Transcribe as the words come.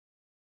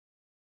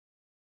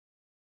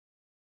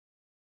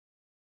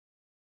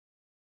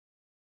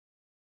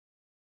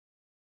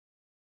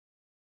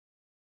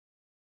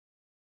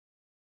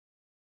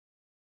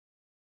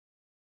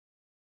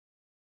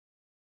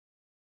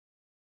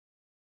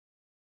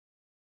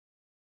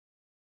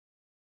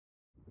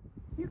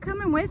You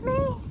coming with me?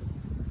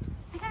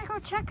 I gotta go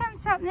check on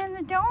something in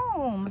the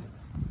dome.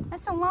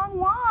 That's a long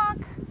walk.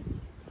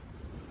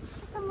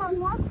 That's a long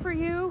walk for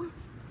you.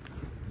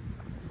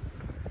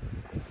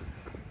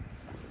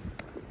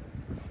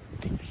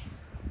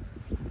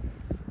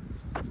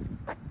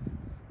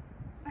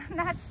 I'm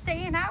not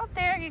staying out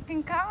there. You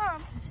can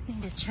come. Just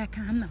need to check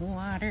on the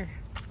water.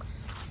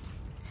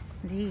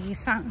 The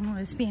fountain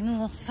was being a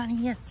little funny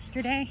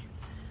yesterday.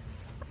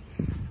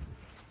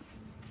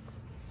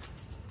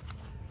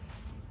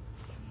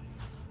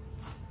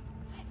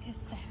 What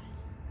is that?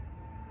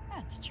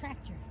 That's a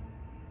tractor.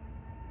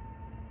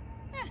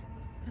 Yeah,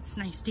 that's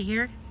nice to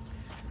hear.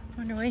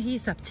 Wonder what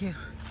he's up to.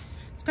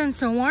 It's been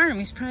so warm,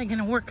 he's probably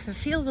gonna work the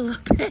field a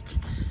little bit.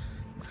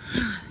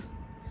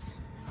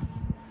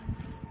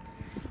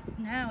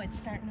 Now it's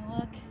starting to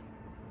look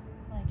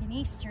like an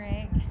Easter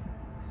egg.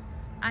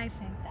 I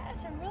think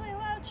that's a really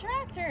loud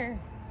tractor.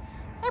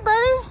 Hey,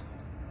 buddy.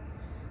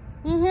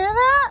 You hear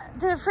that?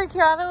 Did it freak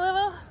you out a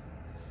little?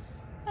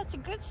 That's a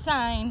good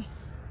sign.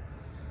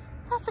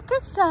 That's a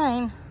good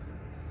sign.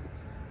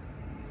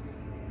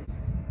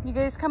 You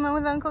guys coming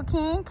with Uncle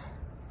Kink?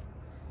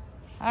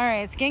 All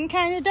right, it's getting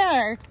kind of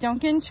dark.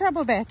 Don't get in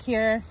trouble back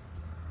here.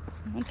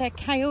 I want that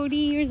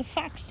coyote or the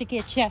fox to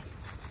get you.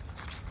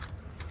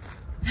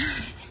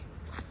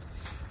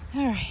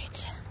 All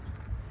right.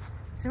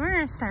 So we're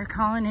gonna start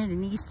calling it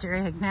an Easter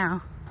egg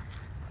now.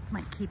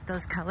 Might keep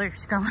those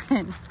colors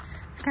going.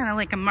 It's kind of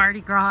like a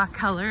Mardi Gras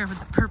color with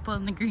the purple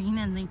and the green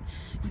and the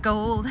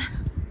gold.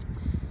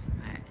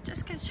 Right,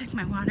 just gotta check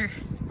my water.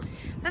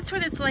 That's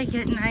what it's like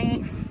at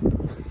night.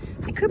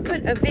 I could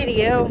put a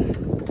video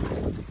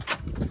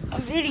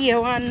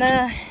on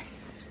the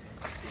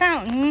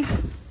fountain.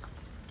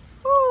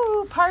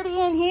 Ooh, party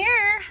in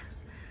here.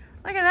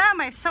 Look at that,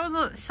 my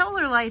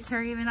solar lights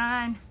are even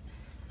on.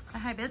 The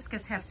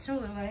hibiscus have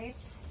solar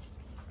lights.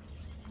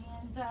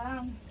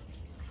 And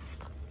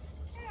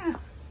yeah,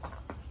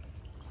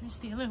 there's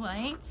the other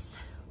lights.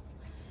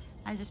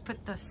 I just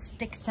put those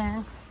sticks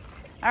in.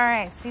 All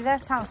right, see,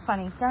 that sounds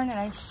funny. Darn it,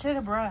 I should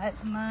have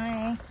brought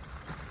my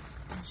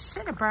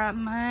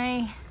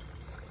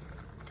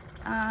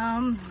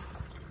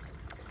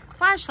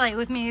flashlight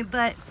with me,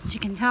 but as you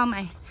can tell,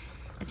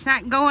 it's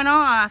not going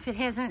off. It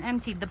hasn't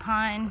emptied the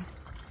pond,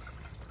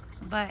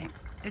 but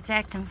it's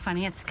acting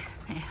funny.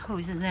 It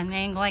hoses at an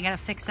angle. I gotta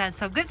fix that.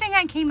 So good thing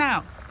I came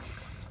out.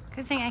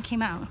 Good thing I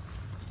came out.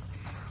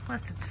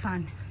 Plus it's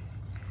fun.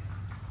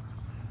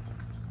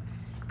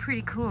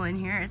 Pretty cool in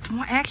here. It's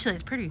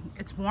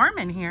warm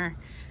in here.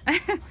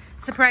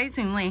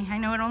 Surprisingly. I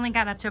know it only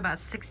got up to about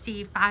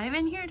 65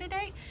 in here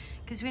today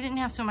because we didn't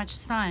have so much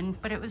sun,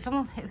 but it was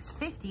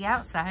 50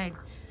 outside.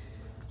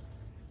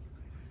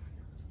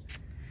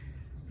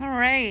 All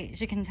right, as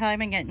you can tell, I've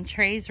been getting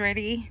trays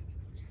ready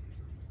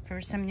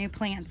for some new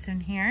plants in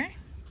here.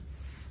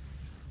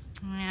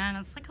 And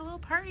it's like a little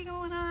party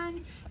going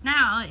on.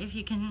 Now, if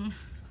you can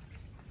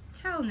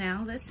tell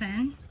now,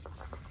 listen.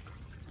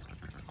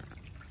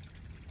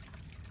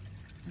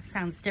 It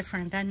sounds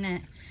different, doesn't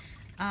it?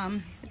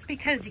 It's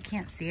because you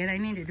can't see it. I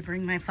needed to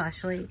bring my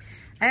flashlight.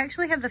 I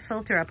actually have the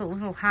filter up a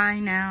little high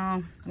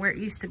now where it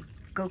used to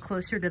go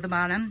closer to the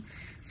bottom.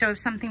 So if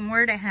something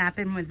were to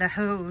happen with the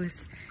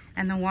hose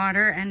and the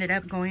water ended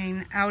up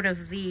going out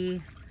of the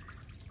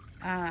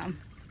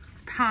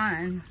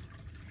pond,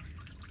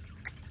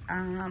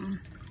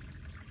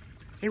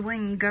 it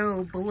wouldn't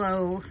go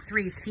below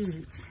 3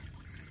 feet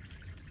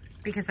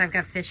because I've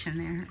got fish in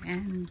there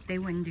and they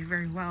wouldn't do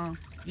very well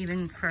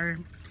even for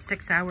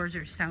 6 hours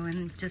or so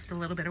in just a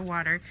little bit of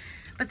water.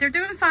 But they're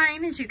doing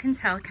fine, as you can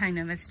tell. Kind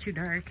of, it's too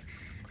dark.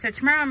 So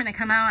tomorrow I'm going to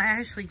come out. I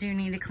actually do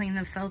need to clean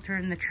the filter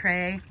and the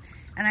tray,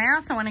 and I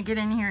also want to get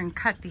in here and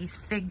cut these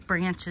fig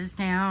branches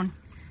down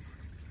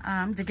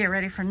to get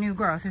ready for new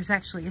growth. There's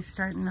actually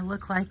starting to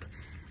look like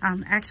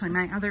actually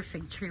my other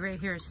fig tree right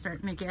here is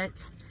starting to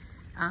get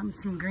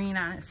some green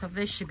on it, so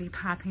this should be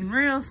popping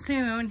real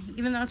soon.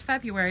 Even though it's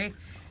February,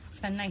 it's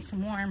been nice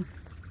and warm.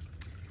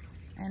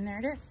 And there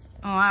it is.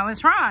 Oh, I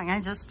was wrong. I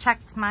just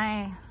checked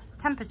my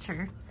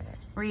temperature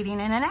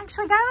reading and it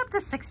actually got up to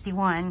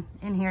 61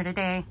 in here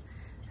today.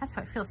 That's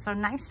why it feels so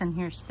nice in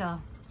here still.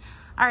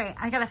 All right,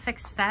 I gotta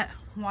fix that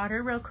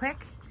water real quick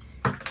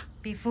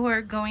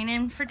before going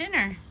in for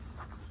dinner.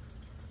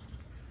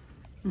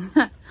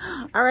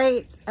 All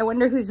right, I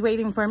wonder who's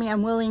waiting for me.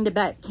 I'm willing to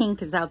bet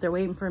Kink is out there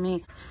waiting for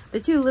me. The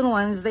two little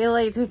ones, they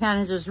like to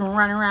kind of just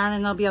run around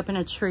and they'll be up in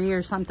a tree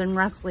or something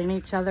wrestling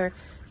each other.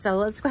 So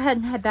let's go ahead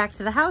and head back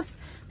to the house.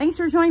 Thanks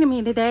for joining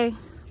me today.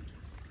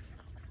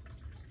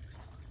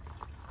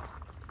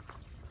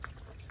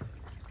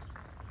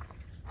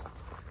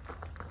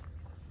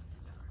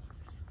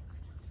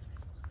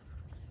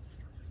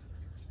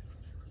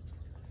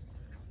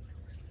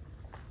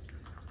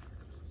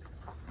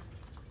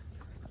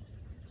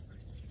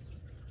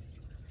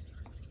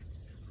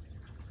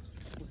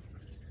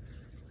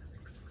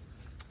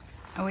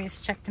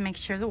 Always check to make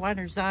sure the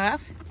water's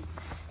off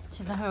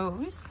to the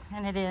hose,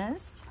 and it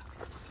is.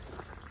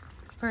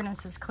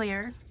 Furnace is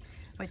clear,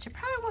 which it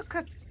probably will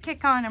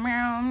kick on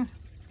around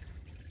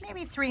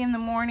maybe 3 in the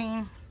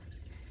morning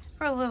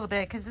for a little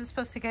bit because it's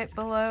supposed to get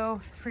below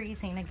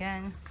freezing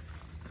again.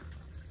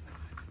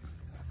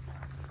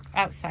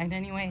 Outside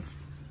anyways.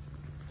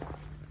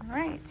 All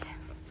right.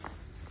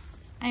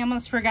 I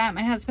almost forgot.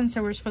 My husband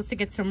said we're supposed to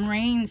get some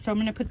rain, so I'm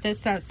going to put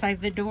this outside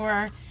the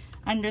door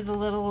under the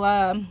little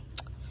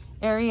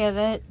area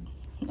that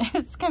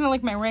it's kind of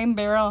like my rain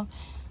barrel.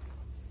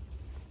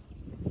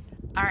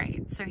 All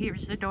right, so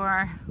here's the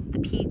door, the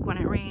peak when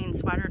it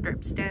rains, water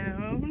drips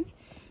down.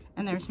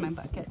 And there's my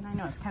bucket, and I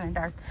know it's kind of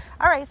dark.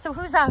 All right, so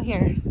who's out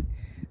here?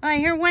 Oh, I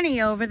hear one of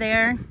you over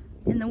there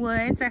in the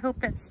woods. I hope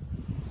that's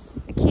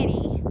a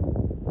kitty.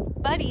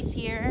 Buddy's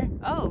here.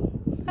 Oh,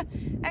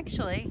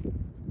 actually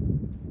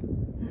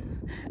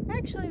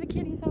the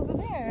kitty's over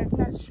there.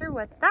 Not sure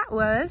what that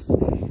was,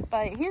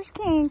 but here's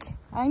Kink.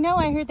 I know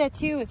I heard that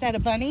too. Is that a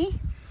bunny?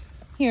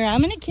 Here,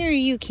 I'm gonna carry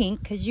you,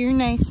 Kink, because you're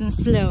nice and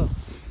slow.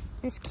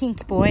 This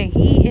Kink boy,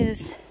 he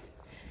is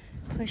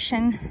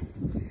pushing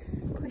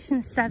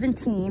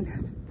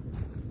 17.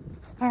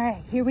 All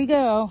right, here we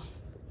go.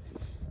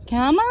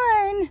 Come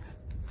on.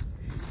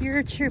 You're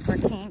a trooper,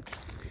 Kink.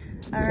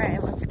 All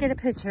right, let's get a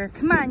picture.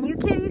 Come on, you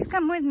kitties,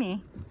 come with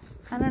me.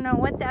 I don't know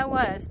what that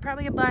was.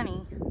 Probably a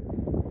bunny.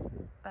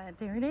 But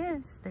there it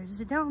is. There's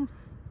the dome.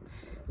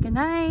 Good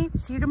night.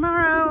 See you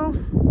tomorrow.